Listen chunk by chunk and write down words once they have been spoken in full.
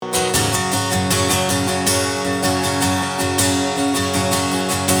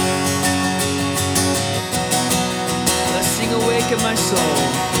soul.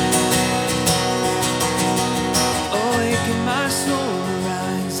 Awaken my soul to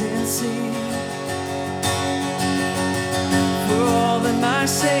rise and sing for all that my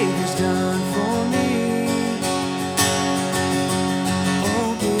Savior's done for me. Oh,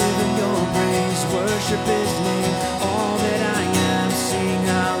 give him your praise, worship his name. All that I am, sing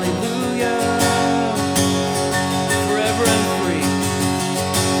hallelujah. Forever I'm free.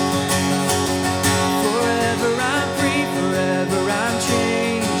 Forever I'm free, forever I'm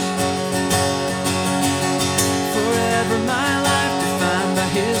changed. Forever my life defined by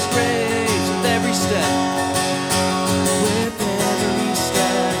his grace. With every step, with every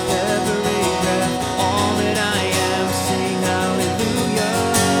step, every breath, all that I am, sing hallelujah.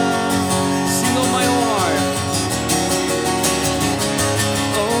 Sing oh my whole heart,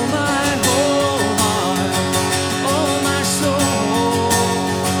 oh my whole heart, oh my soul.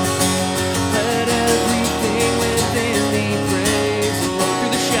 Let everything within me praise the Lord.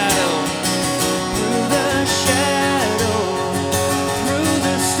 Through the shadow, through the shadow, through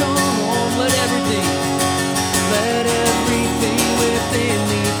the storm, let everything within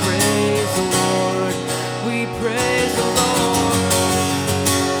me praise the Lord. We praise the Lord.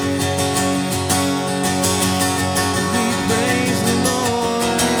 We praise the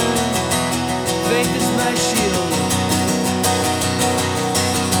Lord. Faith is my shield.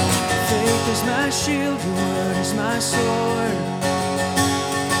 Faith is my shield. Your word is my sword.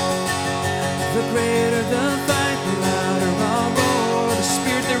 The greater the fight, the louder I'll roar. The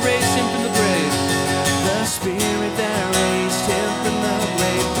spirit that raised him from the grave, the spirit that raised him from the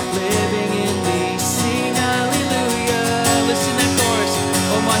grave, living in me, sing hallelujah. Listen that chorus,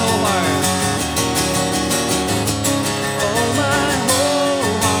 oh my whole heart, oh my whole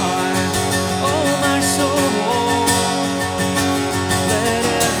heart, oh my soul. Let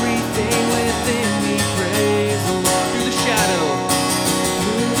everything within me praise the Lord. Through the shadow,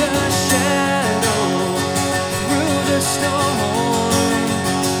 through the shadow, through the storm,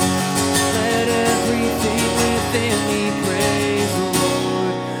 let everything within me praise the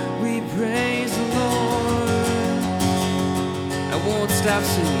Lord. We praise the Lord. I won't stop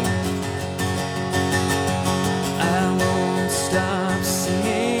singing. I won't stop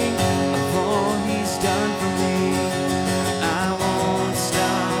singing of all he's done for me. I won't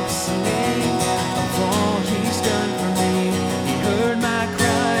stop singing of all he's done for me. He heard my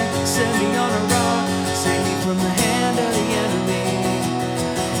cry, set me on a rock, saved me from the hand of the enemy.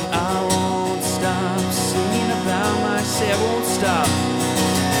 I won't stop singing about my sin. I won't stop.